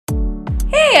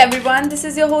everyone, this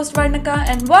is your host Varnika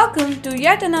and welcome to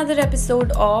yet another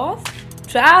episode of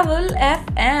Travel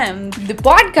FM, the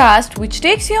podcast which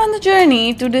takes you on the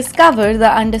journey to discover the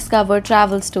undiscovered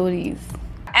travel stories.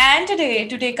 And today,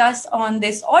 to take us on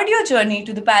this audio journey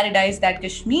to the paradise that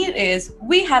Kashmir is,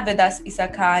 we have with us Isa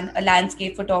Khan, a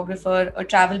landscape photographer, a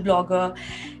travel blogger.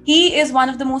 He is one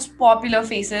of the most popular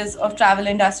faces of travel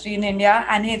industry in India,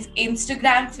 and his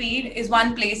Instagram feed is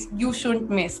one place you shouldn't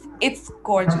miss. It's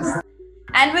gorgeous.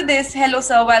 And with this, hello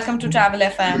sir, welcome to Travel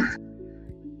FM.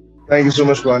 Thank you so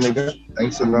much, Vanika.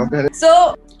 Thanks a lot.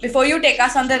 So, before you take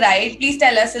us on the ride, please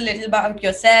tell us a little about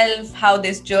yourself, how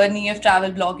this journey of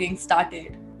travel blogging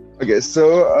started. Okay,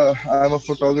 so I'm a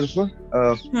photographer.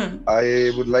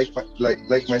 I would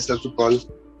like myself to call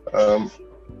um,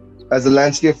 as a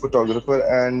landscape photographer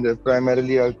and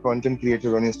primarily a content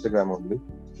creator on Instagram only.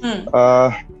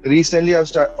 Recently,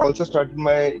 also started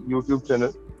my YouTube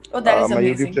channel. Oh, that is my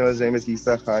amazing. YouTube channel's name is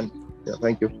Isa Khan. Yeah,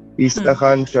 thank you. Isa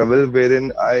Khan Travel,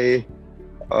 wherein I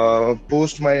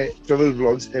post my travel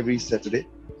vlogs every Saturday.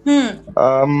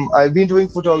 I've been doing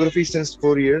photography since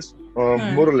 4 years,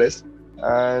 more or less.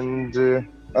 And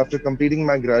after completing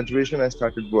my graduation, I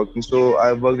started working. So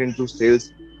I worked into sales.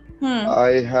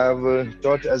 I have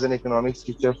taught as an economics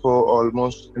teacher for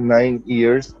almost 9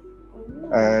 years,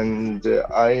 and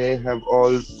I have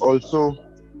also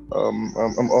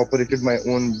operated my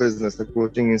own business, a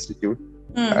coaching institute,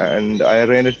 and I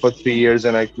ran it for 3 years,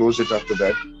 and I closed it after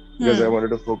that because I wanted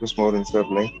to focus more on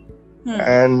traveling.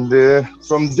 And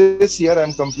from this year,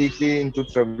 I'm completely into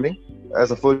traveling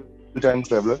as a full-time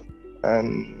traveler,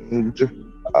 and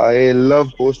I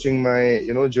love posting my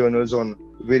journals on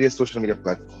various social media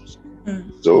platforms.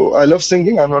 So I love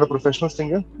singing. I'm not a professional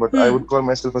singer, but I would call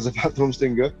myself as a bathroom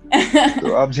singer.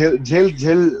 तो आप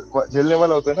झेलने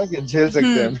वाला होता है ना कि झेल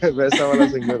सकते हैं वैसा वाला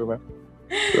सिंगर मैं.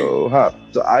 So हाँ,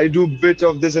 so I do bit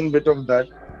of this and bit of that.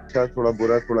 थोड़ा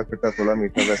बुरा, थोड़ा खट्टा, थोड़ा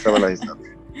मीठा, वैसा वाला हिसाब.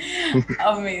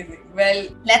 Amazing. Well,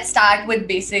 let's start with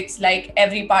basics. Like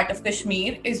every part of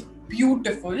Kashmir is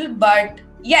beautiful, but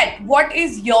yet, what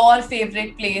is your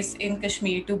favorite place in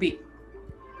Kashmir to be?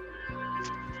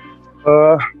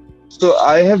 So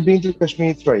I have been to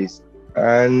Kashmir twice,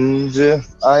 and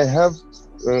I have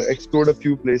explored a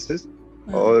few places.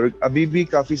 और अभी भी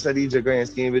काफी सारी जगह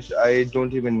ऐसी हैं which I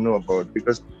don't even know about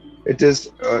because it is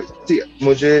see,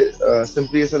 मुझे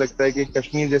simply ऐसा लगता है कि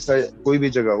कश्मीर जैसा कोई भी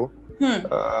जगह हो,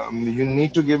 you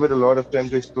need to give it a lot of time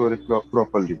to explore it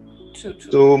properly. True.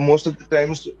 So most of the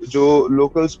times जो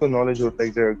locals को knowledge होता है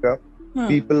एक जगह का,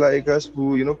 people like us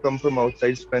who come from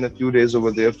outside, spend a few days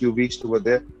over there, a few weeks over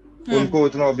there, उनको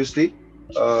उतना obviously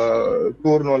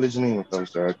core knowledge नहीं होता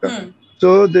उस जगह का.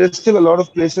 So there's still a lot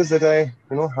of places that I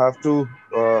have to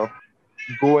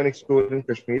go and explore in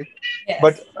Kashmir. Yes.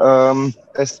 But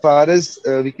as far as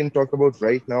we can talk about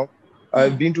right now,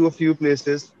 I've been to a few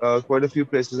places, quite a few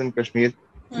places in Kashmir.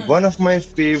 One of my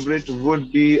favorite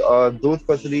would be Dodh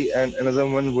Patri, and another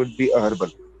one would be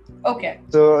Aharbal. Okay.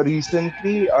 So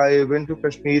recently I went to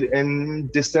Kashmir in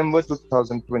December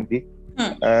 2020,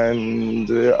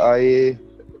 and I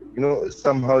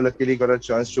somehow luckily got a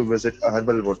chance to visit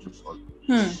Aharbal waterfall.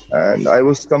 And I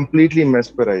was completely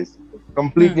mesmerized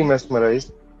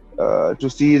to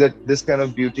see that this kind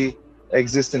of beauty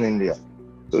exists in India.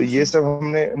 So ये सब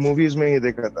हमने movies में ही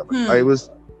देखा था. But I was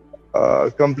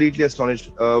completely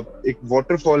astonished. एक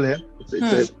waterfall है. It's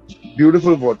a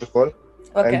beautiful waterfall.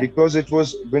 Okay. And because it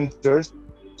was winters,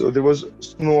 so there was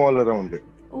snow all around it.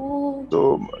 Ooh.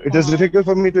 So it is difficult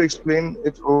for me to explain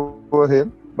it over here.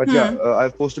 But yeah,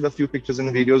 I've posted a few pictures and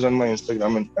videos on my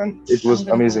Instagram, and it was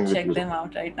amazing. Check them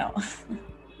out right now.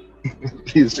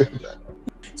 Please do that.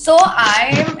 So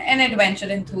I'm an adventure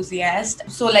enthusiast.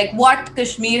 So like what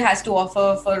Kashmir has to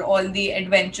offer for all the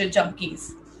adventure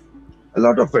junkies? A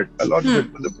lot of it.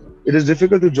 It is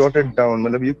difficult to jot it down.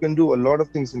 You can do a lot of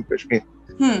things in Kashmir.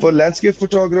 For landscape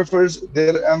photographers,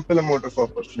 there are ample amount of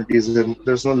opportunities.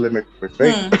 There's no limit to it,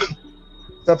 right?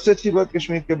 सबसे अच्छी बात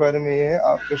कश्मीर के बारे में ये है,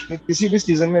 आप कश्मीर किसी भी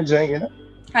सीजन में जाएंगे ना,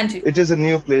 it is a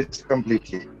new place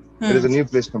completely. It is a new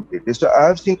place completely. So I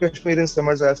have seen Kashmir in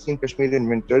summers, I have seen Kashmir in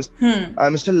winters.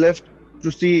 I'm still left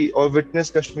to see or witness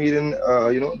Kashmir in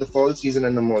the fall season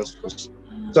and the monsoons.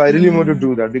 So I really want to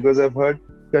do that because I've heard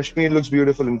Kashmir looks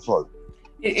beautiful in fall.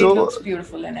 It looks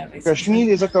beautiful in every season. Kashmir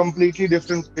is a completely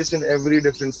different place in every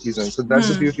different season. So that's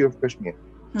the beauty of Kashmir.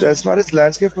 So as far as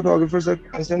landscape photographers are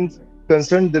concerned,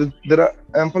 there are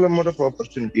ample amount of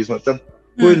opportunities. मतलब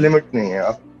कोई limit नहीं है.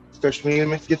 आप कश्मीर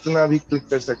में कितना भी click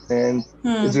कर सकते हैं.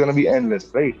 It's gonna be endless,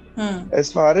 right?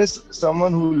 As far as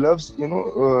someone who loves,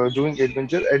 doing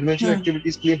adventure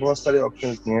activities के लिए बहुत सारे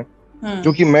options हैं.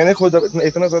 जो कि मैंने खुद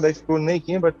इतना ज़्यादा explore नहीं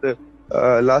किए, but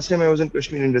Last time I was in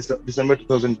Kashmir in December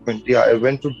 2020. I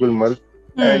went to Gulmarg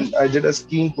and I did a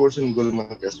skiing course in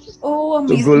Gulmarg as well. Oh,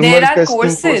 So amazing. There Gulmarg are का skiing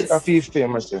course courses. काफी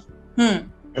famous है.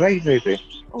 Right. So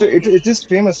Okay. it is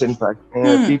famous in fact.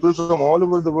 People from all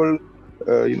over the world,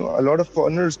 a lot of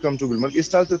foreigners come to Gulmarg.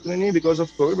 इस साल तो इतने नहीं because of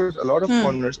COVID, but a lot of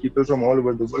foreigners, people from all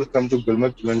over the world come to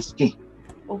Gulmarg to learn skiing.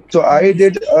 Okay. So I Amazing.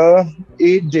 did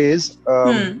 8 days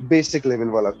basic level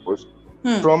wala course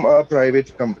from a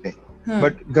private company.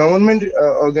 But government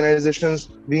organisations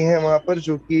भी हैं वहां पर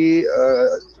जो कि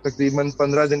तकरीबन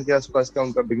 15 दिन के आसपास का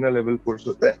उनका बिगनर लेवल कोर्स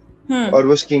होता है और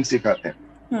वो स्कीइंग सिखाते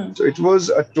हैं. So it was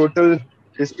a total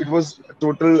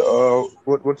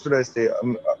what should I say,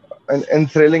 an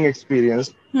enthralling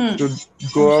experience to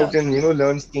go out and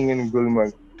learn skiing in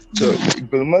Gulmarg. So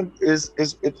Gulmarg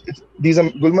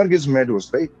Gulmarg is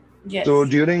meadows, right? Yes. So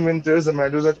during winters the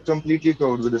meadows are completely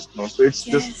covered with snow, so it's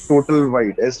just total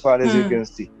white as far as you can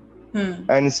see.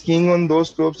 And skiing on those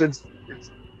slopes, it's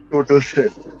total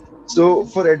trip. So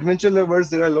for adventure lovers,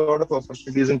 there are a lot of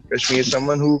opportunities in Kashmir.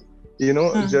 Someone who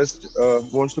just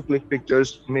wants to click pictures,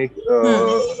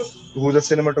 who's a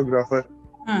cinematographer,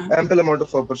 ample amount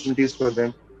of opportunities for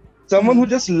them. Someone who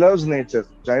just loves nature,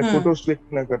 चाहे photos click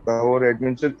ना करता हो और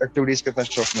adventure activities का इतना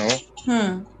शौक ना हो,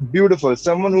 beautiful.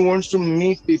 Someone who wants to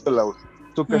meet people out.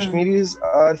 So Kashmiris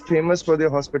are famous for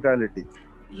their hospitality.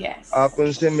 Yes. आप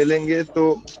उनसे मिलेंगे तो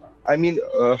I mean,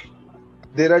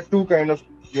 there are two kind of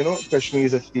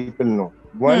Kashmiris that people know.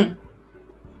 One,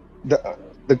 the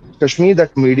Kashmir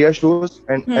that media shows,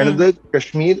 and another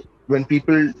Kashmir when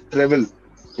people travel,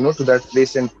 to that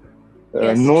place and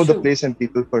know the place and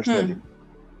people personally.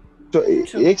 So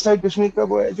एक side Kashmir का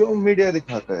वो है जो media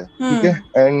दिखाता है, ठीक है?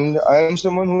 And I am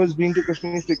someone who has been to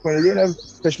Kashmir frequently and I have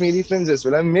Kashmiri friends as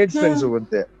well. I've made friends over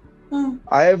there.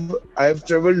 I have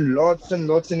traveled lots and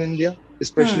lots in India,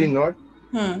 especially north.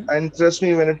 And trust me,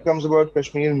 when it comes about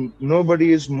Kashmir,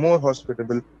 nobody is more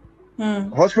hospitable.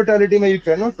 Hospitality, mein, you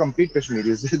cannot compete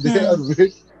Kashmiris. They are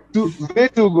way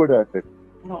too good at it.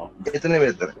 इतने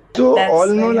बेहतर है. So all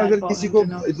in all, अगर किसी को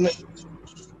इतने,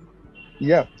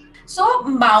 yeah. So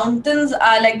mountains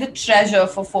are like the treasure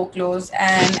for folklores,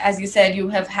 and as you said, you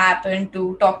have happened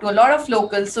to talk to a lot of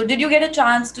locals. So did you get a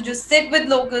chance to just sit with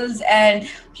locals and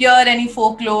hear any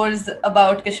folklores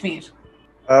about Kashmir?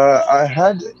 I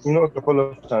had, a couple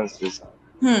of chances.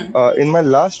 In my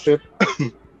last trip,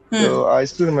 so I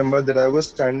still remember that I was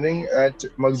standing at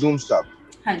Makhdoom Sahib.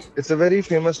 It's a very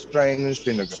famous shrine in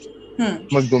Srinagar,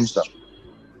 Makhdoom Sahib.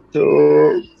 So,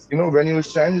 when you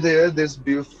stand there, there's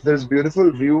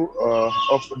beautiful view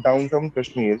of downtown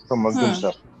Kashmir from Makhdoom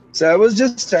Sahib. So I was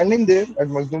just standing there at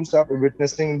Makhdoom Sahib,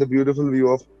 witnessing the beautiful view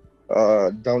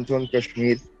of downtown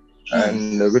Kashmir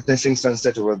and witnessing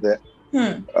sunset over there.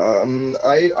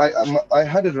 I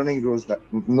had a running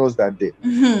nose that day,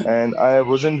 and I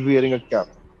wasn't wearing a cap,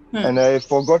 and I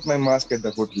forgot my mask at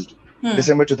the hotel.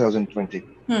 December 2020.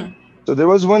 So there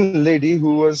was one lady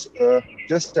who was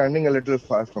just standing a little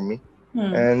far from me,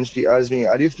 and she asked me,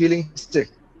 "Are you feeling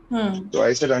sick?" So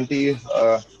I said, "Auntie,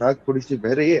 नाक थोड़ी सी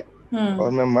बह रही है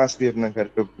और मैं mask भी अपना घर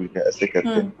पे भूल गया ऐसे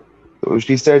करके." So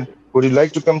she said, "Would you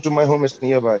like to come to my home? It's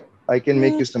nearby. I can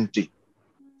make you some tea."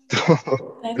 So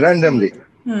randomly,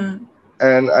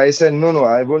 and I said, "No,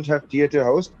 I won't have tea at your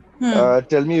house.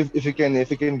 Tell me if you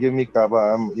can give me kava.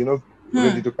 I'm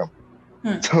ready to come."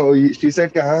 So she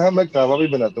said, "हाँ मैं कहवा भी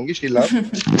बना दूंगी." She laughed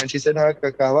and she said, "हाँ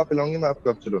कहवा पिलाऊंगी मैं आपको,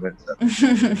 अब चलो मेरे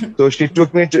साथ." So she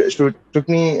took me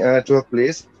to a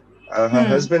place. Her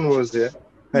husband was there,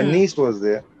 her niece was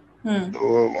there. तो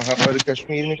वहाँ पर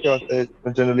कश्मीर में क्या होता है,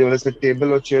 जनरली वाले से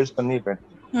टेबल और चेयर्स पर नहीं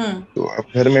बैठते. तो आप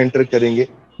घर में एंटर करेंगे,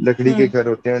 लकड़ी के घर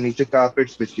होते हैं, नीचे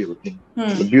कारपेट्स बिछी होती हैं,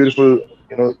 ब्यूटीफुल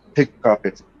थिक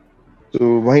कारपेट्स.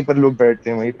 तो वहीं पर लोग बैठते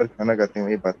हैं, वहीं पर खाना खाते हैं,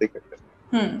 वहीं बातें करते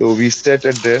हैं. तो we sat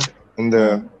at there in the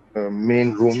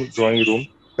main room, drawing room,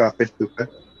 carpet पे ऊपर,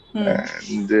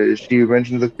 and she went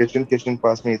into the kitchen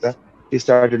पास में ही था. She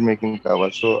started making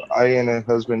kava. So I and her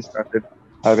husband started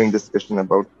having discussion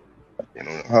about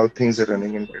how things are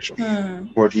running in Kashmir,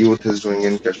 what youth is doing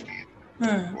in Kashmir,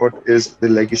 what is the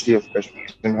legacy of Kashmir,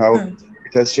 and how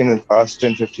it has changed in the past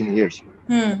 10-15 years.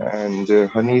 And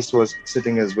her niece was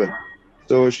sitting as well.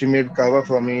 So she made kava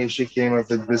for me. She came up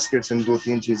with biscuits and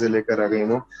 2-3 चीजें लेकर आ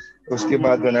गई. उसके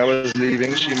बाद when I was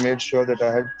leaving, she made sure that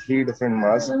I had 3 different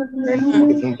masks and 2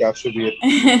 different caps to wear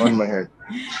on my head.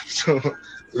 So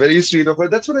very sweet of her.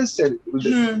 That's what I said.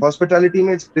 Hospitality,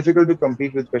 it's difficult to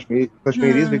compete with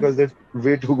Kashmiris because they're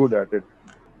way too good at it.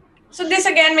 So this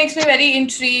again makes me very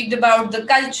intrigued about the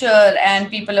culture and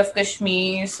people of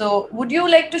Kashmir. So would you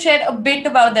like to share a bit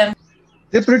about them?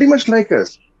 They're pretty much like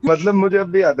us. मतलब मुझे अब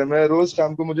भी याद है, मैं रोज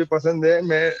शाम को, मुझे पसंद है,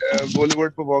 मैं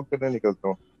बॉलीवुड पे वॉक करने निकलता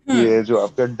हूँ। ये जो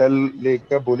आपका डल लेक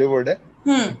का बॉलीवुड है,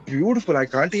 beautiful. I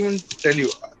can't even tell you,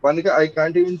 Monica, I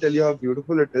can't even tell you how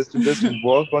beautiful it is to just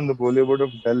walk on the boulevard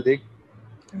of Dal Lake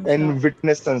I'm sure. and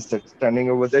witness sunset,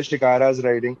 standing over there, shikaras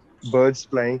riding, birds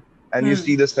flying, and you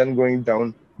see the sun going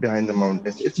down behind the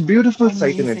mountains. It's a beautiful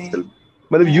sight in Amazing. itself.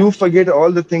 But you Yeah. forget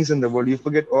all the things in the world. You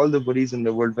forget all the worries in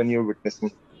the world when you're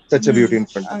witnessing such a beauty in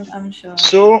front of you. I'm sure.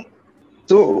 So,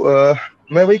 so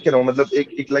मैं वही कह रहा हूँ, मतलब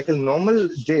एक like a normal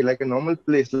day, like a normal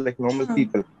place, like normal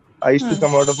people. I used to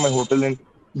come out of my hotel and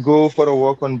go for a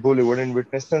walk on Boulevard and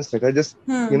witness sunset. I just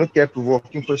kept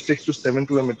walking for 6 to 7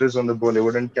 kilometers on the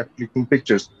Boulevard and kept clicking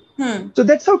pictures. So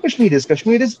that's how Kashmir is.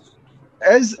 Kashmir is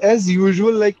as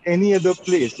usual, like any other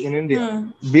place in India,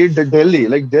 be it Delhi,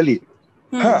 like Delhi.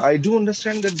 I do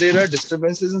understand that there are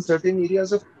disturbances in certain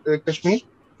areas of Kashmir.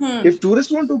 If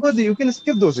tourists want to go there, you can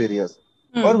skip those areas.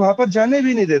 और वहां पर जाने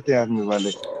भी नहीं देते army वाले.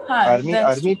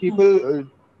 Army people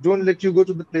don't let you go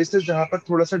to the places जहां पर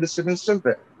थोड़ा सा disturbance चल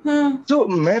रहा है. So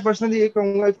मैं personally ये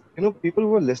कहूंगा, people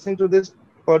who are listening to this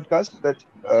podcast, that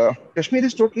Kashmir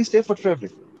is totally safe for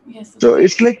traveling. Yes. So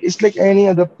it's like any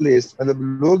other place.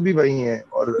 मतलब लोग भी वही हैं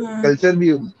और culture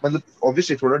भी, मतलब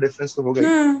obviously थोड़ा difference तो होगा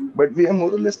ही, but we are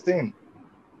more or less same.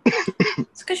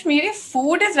 So Kashmiri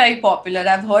food is very popular.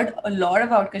 I've heard a lot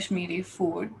about Kashmiri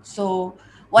food. So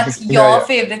what's your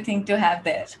favorite thing to have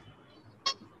there?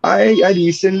 I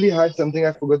recently had something,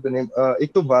 I forgot the name.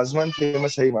 एक तो wazwan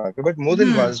famous है वहाँ का, but more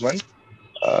than wazwan,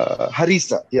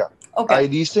 harissa. Yeah. Okay. I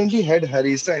recently had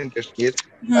harissa in Kashmir,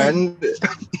 and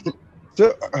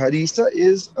so harissa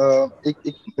is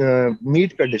एक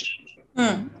meat का dish.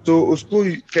 तो उसको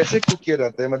कैसे कुक किया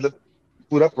जाता है, मतलब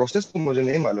पूरा प्रोसेस तो मुझे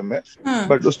नहीं मालूम है,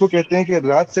 बट उसको कहते हैं कि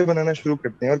रात से बनाना शुरू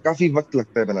करते हैं और काफी वक्त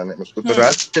लगता है बनाने में उसको. तो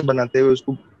रात से बनाते हुए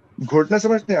उसको घोटना,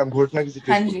 समझते हैं आप घोटना किसी चीज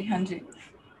को? हाँ जी.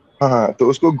 हाँ, तो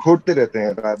उसको घोटते रहते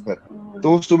हैं रात भर,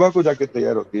 तो सुबह को जाके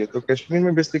तैयार होती है. तो कश्मीर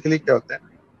में बेसिकली क्या होता है,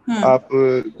 आप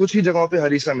कुछ ही जगहों पे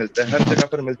हरीसा मिलता है, हर जगह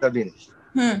पर मिलता भी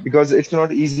नहीं, because it's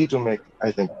not easy to make,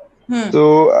 I think. तो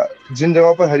जिन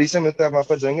जगहों पर हरीसा मिलता है वहां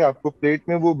पर जाएंगे, आपको प्लेट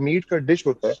में वो मीट का डिश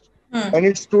होता है, एंड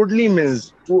इट्स टोटली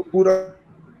मिन्स्ड, पूरा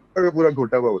पूरा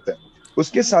घोटा हुआ होता है.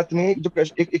 उसके साथ में जो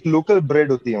एक लोकल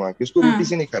ब्रेड होती है वहाँ की, उसको रोटी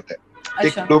से नहीं खाता है,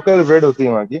 एक लोकल ब्रेड होती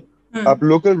है वहाँ की, आप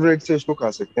लोकल ब्रेड से उसको खा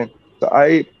सकते हैं. तो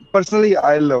I personally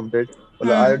I loved it.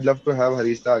 I would love to have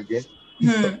harissa again.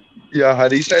 Yeah,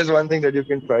 harissa is one thing that you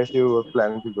can try if you are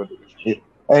planning to go to Kashmir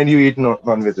and you eat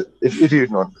non-veg, if you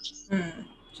eat non-veg.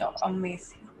 So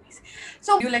amazing.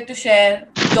 So would you like to share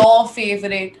your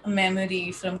favorite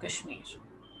memory from Kashmir?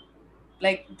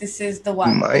 Like, this is the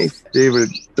one. My favorite.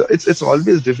 It's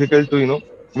always difficult to,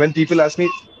 when people ask me,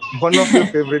 one of your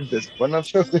favorite this, one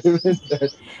of your favorite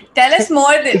that. Tell us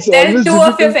more than. Tell 2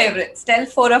 of your favorites. Tell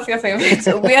 4 of your favorites.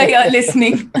 We are here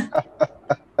listening.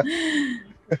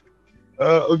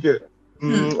 Okay.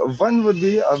 One would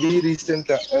be अभी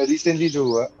recently जो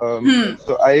हुआ.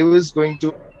 So I was going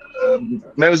to.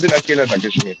 मैं उस दिन अकेला था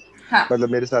कश्मीर. मतलब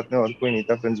मेरे साथ में और कोई नहीं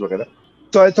था, फ्रेंड्स वगैरह.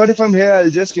 So I thought if I'm here, I'll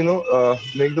just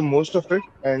make the most of it,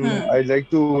 and I'd like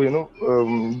to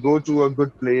go to a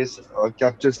good place,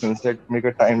 capture sunset, make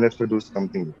a time lapse, or do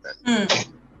something like that.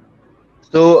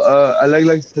 So अलग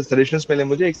अलग suggestions मिले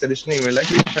मुझे. एक suggestion ये मिला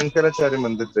कि शंकराचार्य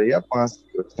मंदिर चाहिए, आप 5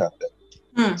 किलोमीटर आते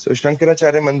हैं. So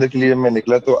शंकराचार्य मंदिर के लिए जब मैं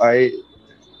निकला, तो I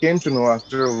came to know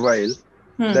after a while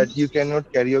that you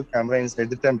cannot carry your camera inside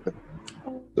the temple.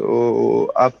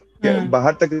 तो आप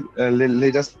बाहर तक ले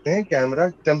जा सकते हैं, कैमरा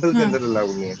टेंपल के अंदर अलाउड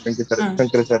नहीं है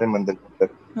शंकराचार्य मंदिर के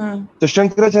अंदर. तो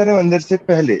शंकराचार्य मंदिर से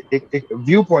पहले एक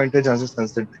व्यू पॉइंट है जहाँ से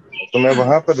सनसेट दिखता है. तो मैं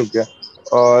वहां पर रुक गया,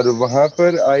 और वहां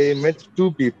पर I met 2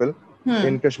 people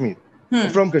in Kashmir,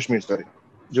 from Kashmir, sorry,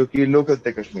 जो कि लोकल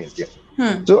थे कश्मीर के.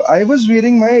 तो I was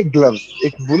wearing my gloves.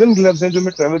 एक वुलन ग्लव्स हैं जो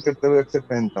मैं ट्रैवल करते हुए अक्सर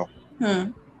पहनता हूँ.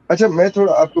 अच्छा, मैं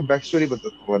थोड़ा आपको बैक स्टोरी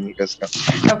बताता हूँ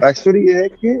का. बैक स्टोरी ये है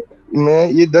कि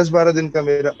मैं ये 10-12 दिन का,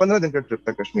 मेरा 15 दिन का ट्रिप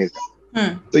था कश्मीर का.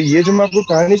 तो ये जो मैं आपको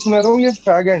कहानी सुना रहा हूँ, ये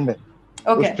फैग एंड है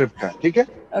उस ट्रिप का, ठीक है.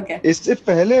 इससे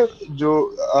पहले जो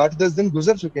 8-10 दिन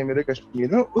गुजर चुके हैं मेरे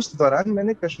कश्मीर में, उस दौरान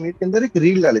मैंने कश्मीर के अंदर एक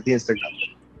रील डाली थी इंस्टाग्राम पे.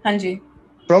 हाँ जी.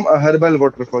 फ्रॉम अहरबल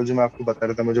वाटरफॉल, जो मैं आपको बता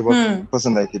रहा था, मुझे बहुत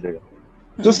पसंद आई थी जगह.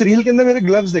 तो उस रील के अंदर मेरे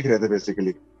ग्लव्स दिख रहे थे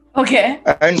basically. Okay.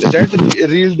 And that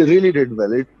reel really did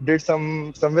well. It did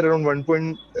somewhere around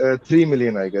 1.3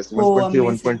 million, I guess. 1.3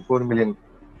 1.4 million.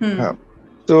 हाँ.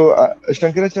 तो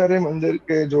शंकराचार्य मंदिर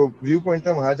के जो व्यू पॉइंट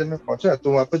था, वहां जब मैं पहुंचा,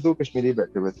 तो वहां पे 2 कश्मीरी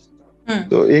बैठे हुए थे.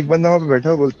 तो एक बंदा वहां पे बैठा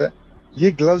हुआ बोलता है,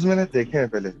 ये ग्लव्स मैंने देखे हैं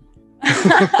पहले.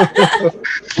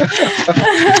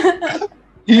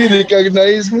 He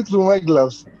recognized me through my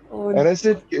gloves. And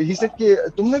he said कि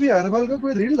तुमने भी अहरबल का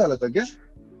कोई रील डाला था क्या?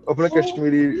 अपना Oh.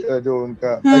 कश्मीरी जो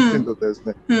उनका एक्सेंट होता है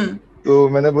उसमें। Hmm. तो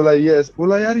मैंने बोला यस,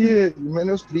 बोला यार ये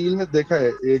मैंने उस रील में देखा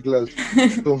है एक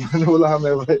लफ्ज। तो मैंने बोला हाँ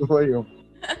मैं वही हूँ।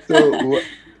 तो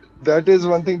that is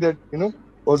one thing that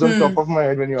was on top Hmm. of my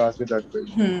head when you asked me that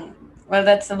question. Hmm. Well,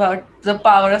 that's about the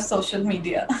power of social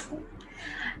media.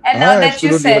 And now हाँ that you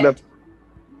absolutely, said मतलब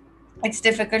it's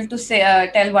difficult to say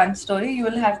tell one story, you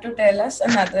will have to tell us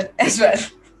another as well.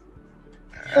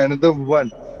 another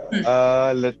one.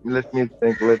 Hmm. Let me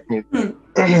think, let me Hmm.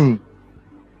 think.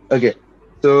 Okay,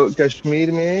 so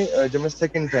Kashmir में जब मैं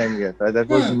second time गया था, that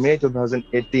was Hmm. May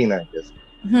 2018 I guess।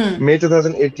 Hmm. मई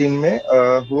 2018 में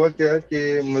हुआ क्या कि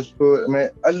मुझको मैं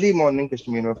अर्ली मॉर्निंग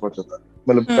कश्मीर में पहुंचा था,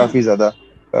 मतलब Hmm. काफी ज्यादा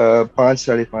 5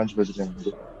 साढ़े 5 बज रहे हैं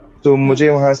मुझे। तो Hmm. मुझे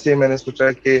वहां से मैंने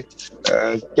सोचा कि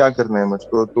क्या करना है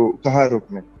मुझको, तो कहाँ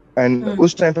रुकना है। And Hmm.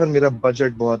 उस टाइम पर मेरा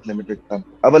बजट बहुत लिमिटेड था।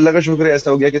 अब अल्लाह का शुक्र है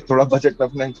ऐसा हो गया कि थोड़ा बजट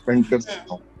अपना एक्सपेंड कर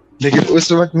सकता हूँ, लेकिन Hmm.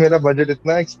 उस वक्त मेरा बजट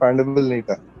इतना एक्सपेंडेबल नहीं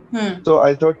था। Hmm. So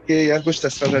I thought कि यार कुछ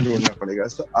सस्ता सा ढूंढना पड़ेगा।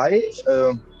 So I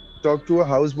talked to a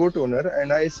houseboat owner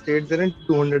and I stayed there in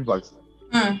 200 bucks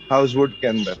Hmm. houseboat के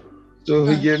अंदर। So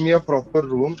he Hmm. gave me a proper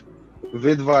room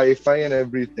with Wi-Fi and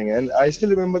everything. And I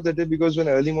still remember that day because when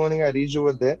early morning I reached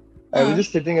over there, I was Hmm.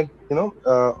 just sitting at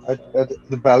at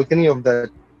the balcony of that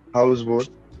houseboat।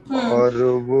 Hmm. और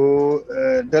वो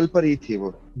डल पर ही थी,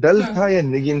 वो डल Hmm. था या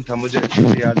निगिन था मुझे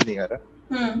याद नहीं आ रहा।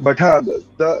 Hmm. But हाँ,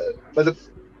 मतलब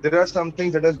there are some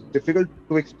things that are difficult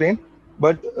to explain,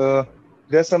 but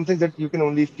there are some things that you can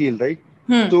only feel, right?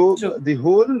 Hmm. So True. the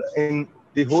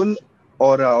whole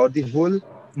aura or the whole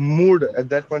mood at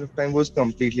that point of time was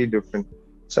completely different.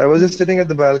 So I was just sitting at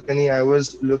the balcony, I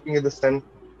was looking at the sun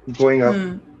going up,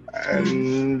 Hmm. Hmm.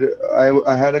 and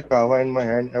I had a kava in my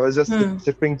hand. I was just Hmm.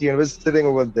 sipping tea and was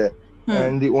sitting over there, Hmm.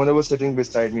 and the owner was sitting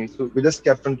beside me. So we just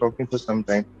kept on talking for some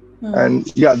time. Hmm.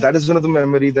 And yeah, that is one of the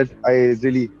memory that I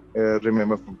really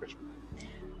remember from Kashmir.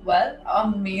 Well,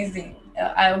 amazing.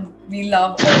 We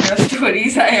love all your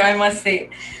stories, I must say.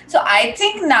 So I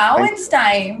think now Thank it's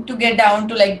time to get down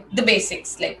to like the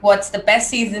basics, like what's the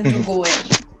best season to you. go in.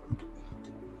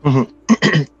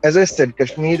 As I said,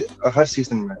 Kashmir her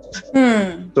season में अच्छा है। Hmm.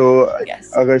 तो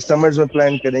Yes. अगर summers में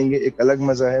plan करेंगे एक अलग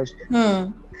मजा है Hmm.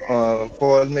 उसका,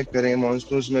 फॉल में करें,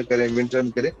 मानसून में करें, विंटर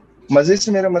में करें। मजे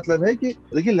से मेरा मतलब है कि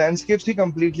देखिए लैंडस्केप्स ही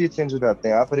कंप्लीटली चेंज हो जाते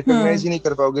हैं, आप रिकॉग्नाइज Hmm. ही नहीं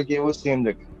कर पाओगे कि वो सेम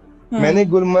जगह। मैंने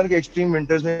Hmm. गुलमर्ग एक्सट्रीम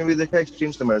विंटर्स में भी देखा है,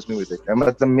 एक्सट्रीम समर्स में भी देखा है,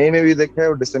 मतलब मई में भी देखा है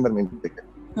और दिसंबर में भी देखा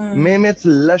है। मई Hmm. में it's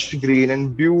lush green and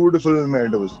beautiful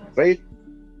meadows, right?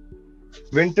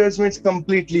 Winters में इट्स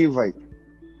कंप्लीटली वाइट।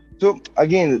 तो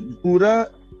अगेन पूरा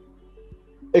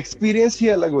एक्सपीरियंस ही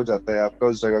अलग हो जाता है आपका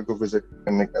उस जगह को विजिट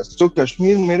करने का। तो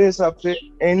कश्मीर मेरे हिसाब से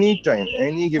any time,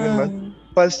 any given month,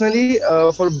 Hmm. Personally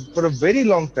for a very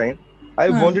long time I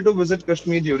Hmm. Wanted to visit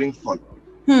Kashmir during fall.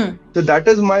 Hmm. So that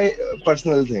is my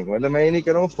personal thing। मतलब मैं ये नहीं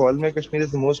कह रहा हूँ फॉल में Kashmir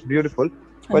is the most beautiful,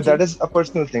 हाँ but ji. that is a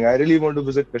personal thing। I really want to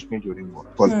visit Kashmir during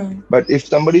fall, Hmm. but if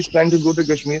somebody is planning to go to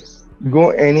Kashmir, go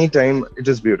anytime,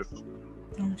 it is beautiful।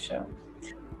 I'm sure.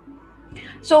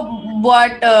 So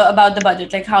what about the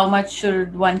budget? Like how much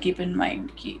should one keep in mind?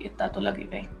 कि इतना तो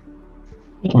लगेगा ही.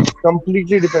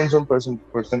 Completely depends on person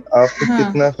to person, आपको Hmm.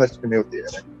 कितना खर्च करने होती है।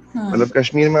 Hmm. मतलब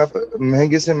कश्मीर में आप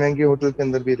महंगे से महंगे होटल के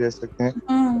अंदर भी रह सकते हैं,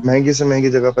 Hmm. महंगे से महंगी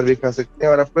जगह पर भी खा सकते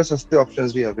हैं, और आपके सस्ते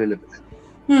ऑप्शंस भी अवेलेबल हैं।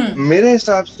 Hmm. मेरे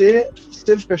हिसाब से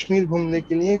सिर्फ कश्मीर घूमने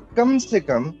के लिए कम से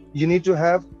कम you need to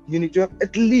have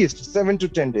at least 7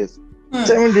 to 10 days। Hmm.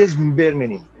 7 days bare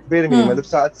minimum, Hmm. मतलब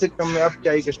 7 से कम में आप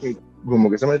क्या ही कश्मीर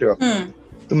घूमोगे, समझ रहे हो आप?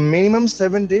 Hmm. तो मिनिमम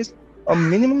 7 days, और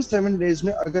मिनिमम 7 days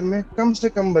में अगर मैं कम से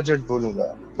कम बजट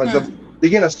बोलूंगा, मतलब Hmm.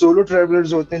 देखिए ना, सोलो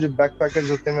ट्रैवलर्स होते हैं जो बैक पैकर्स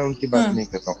होते हैं, मैं उनकी बात Hmm. नहीं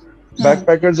कर रहा हूँ। Back Hmm.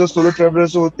 पैकर्स और सोलो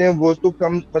ट्रैवलर्स होते हैं वो तो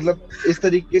कम, मतलब इस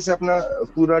तरीके से अपना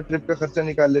पूरा ट्रिप का खर्चा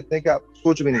निकाल लेते हैं कि आप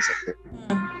सोच भी नहीं सकते।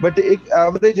 Hmm. बट एक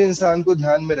एवरेज इंसान को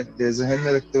ध्यान में रखते हैं, जहन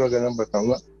में रखते हुए अगर मैं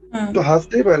बताऊंगा, Hmm. तो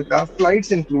हफ्ते भर का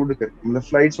फ्लाइट्स इंक्लूड करके, मतलब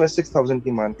फ्लाइट्स में 6,000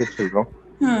 की मान के चल रहा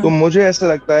हूँ, तो Hmm. मुझे ऐसा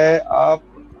लगता है आप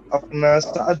अपना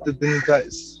 7 दिन का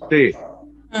स्टे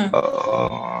Hmm.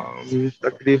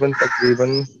 तकरीबन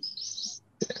तकरीबन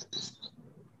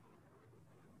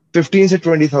 15 से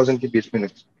 20,000 के बीच में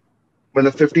लगता है।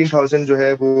 मतलब 15,000 जो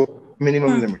है वो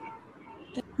मिनिमम Hmm. लिमिट।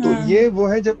 तो Hmm. ये वो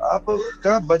है जब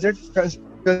आपका बजट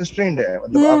कंस्ट्रेंड है,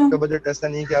 मतलब Hmm. आपका बजट ऐसा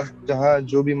नहीं कि आप जहाँ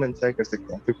जो भी मन चाहे कर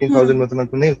सकते हैं। 15,000 Hmm. में उतना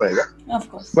तो नहीं हो पाएगा, Of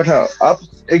course. बट हाँ आप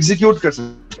एग्जीक्यूट कर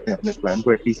सकते हैं अपने प्लान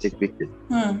को एटलीस्ट एक वीक के लिए।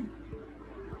 Hmm.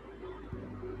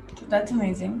 That's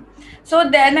amazing. So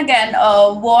then again,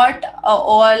 what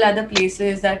all other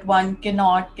places that one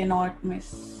cannot miss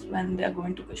when they are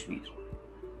going to Kashmir?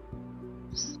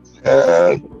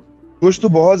 कुछ तो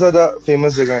बहुत ज्यादा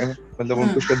फेमस जगह है, मतलब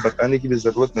उनको Hmm. शायद बताने की भी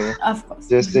जरूरत नहीं है। Of course.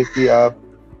 जैसे कि आप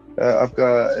आपका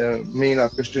मेन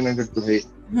आपका श्रीनगर तो है।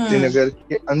 श्रीनगर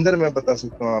के अंदर मैं बता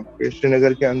सकता हूँ आपके,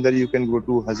 श्रीनगर के अंदर यू कैन गो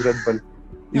टू हजरत बल,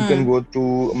 you can go to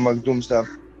Makhdoom साहब,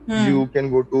 यू कैन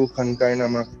गो टू खनकाए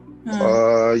नामा,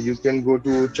 यू कैन गो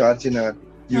टू चार चिनार,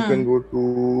 you can go to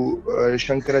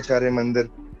Shankaracharya मंदिर।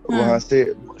 वहां से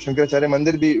शंकराचार्य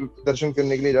मंदिर भी दर्शन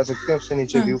करने के लिए जा सकते हैं, उससे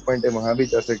नीचे व्यू पॉइंट है, वहां भी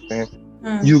जा सकते हैं।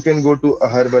 You can go to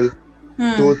Aharbal,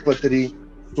 जोत पथरी,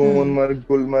 सोनमर्ग,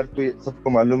 गुलमर्ग, तो ये सबको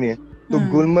मालूम ही है। तो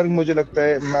गुलमर्ग मुझे लगता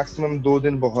है मैक्सिमम 2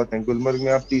 दिन बहुत है। गुलमर्ग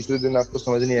में आप तीसरे दिन आपको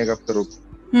समझ नहीं आएगा आप करोगे,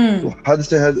 तो हद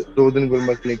से हद 2 दिन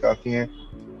गुलमर्ग के लिए काफी है,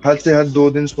 हद से हद 2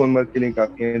 दिन सोनमर्ग के लिए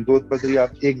काफी है। जोत पथरी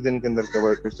आप 1 दिन के अंदर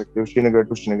कवर कर सकते हो, श्रीनगर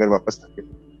टू श्रीनगर वापस आके।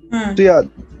 So yeah,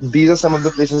 these are some of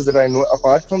the places that I know.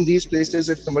 Apart from these places,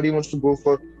 if somebody wants to go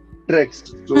for treks,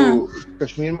 तो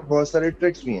कश्मीर में बहुत सारे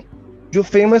ट्रैक्स भी हैं। जो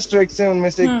फेमस ट्रैक्स हैं उनमें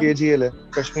से KGL है,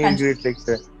 कश्मीर ग्रेट लेक्स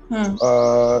है,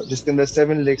 जिसके अंदर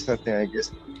 7 लेक्स आते हैं आई गेस।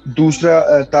 दूसरा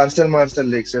तारसल मारसल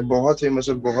लेक्स है, बहुत फेमस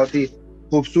और बहुत ही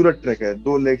खूबसूरत ट्रैक है।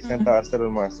 2 लेक्स हैं, तारसल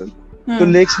और मारसल। तो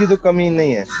लेक्स की तो कमी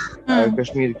नहीं है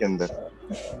कश्मीर के अंदर।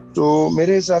 तो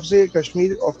मेरे हिसाब से Kashmir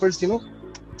offers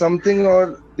something or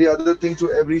the other thing to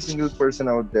every single person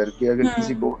out there, कि अगर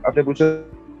किसी को आपने पूछा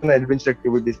ना एडवेंचर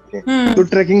एक्टिविटीज के, तो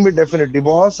ट्रैकिंग में डेफिनेटली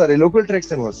बहुत सारे लोकल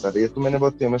ट्रैक्स हैं, बहुत सारे। ये तो मैंने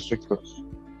बहुत फेमस ट्रैक्स पर।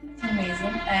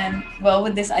 Amazing. And well,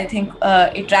 with this, I think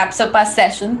it wraps up our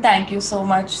session. Thank you so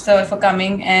much, sir, for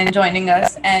coming and joining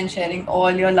us and sharing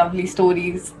all your lovely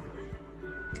stories.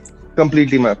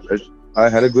 Completely my pleasure. I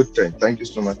had a good time. Thank you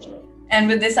so much. And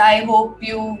with this, I hope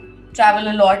you travel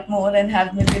a lot more and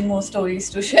have million more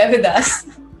stories to share with us.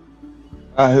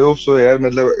 I hope so, yeah.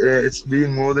 It's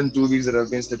been more than 2 weeks that I've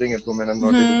been sitting at home and I'm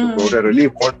not able to go out. I really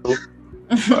want to,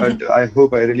 but I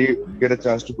hope I really get a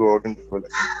chance to go out and travel.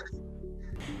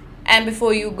 And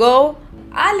before you go,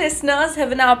 our listeners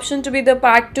have an option to be the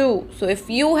part 2. So if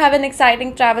you have an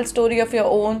exciting travel story of your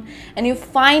own and you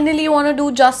finally want to do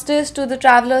justice to the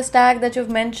traveler's tag that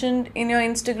you've mentioned in your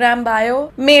Instagram bio,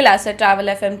 mail us at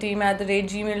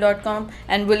travelfmteam@gmail.com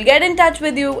and we'll get in touch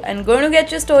with you and going to get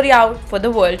your story out for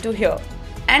the world to hear.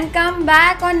 And come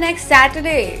back on next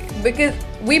Saturday, because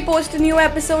we post a new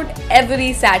episode every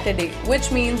Saturday, which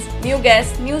means new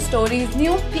guests, new stories,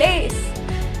 new place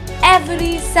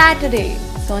every Saturday.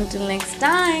 So until next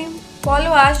time,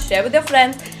 follow us, share with your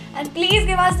friends, and please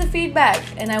give us the feedback.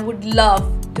 And I would love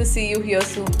to see you here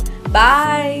soon.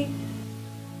 Bye.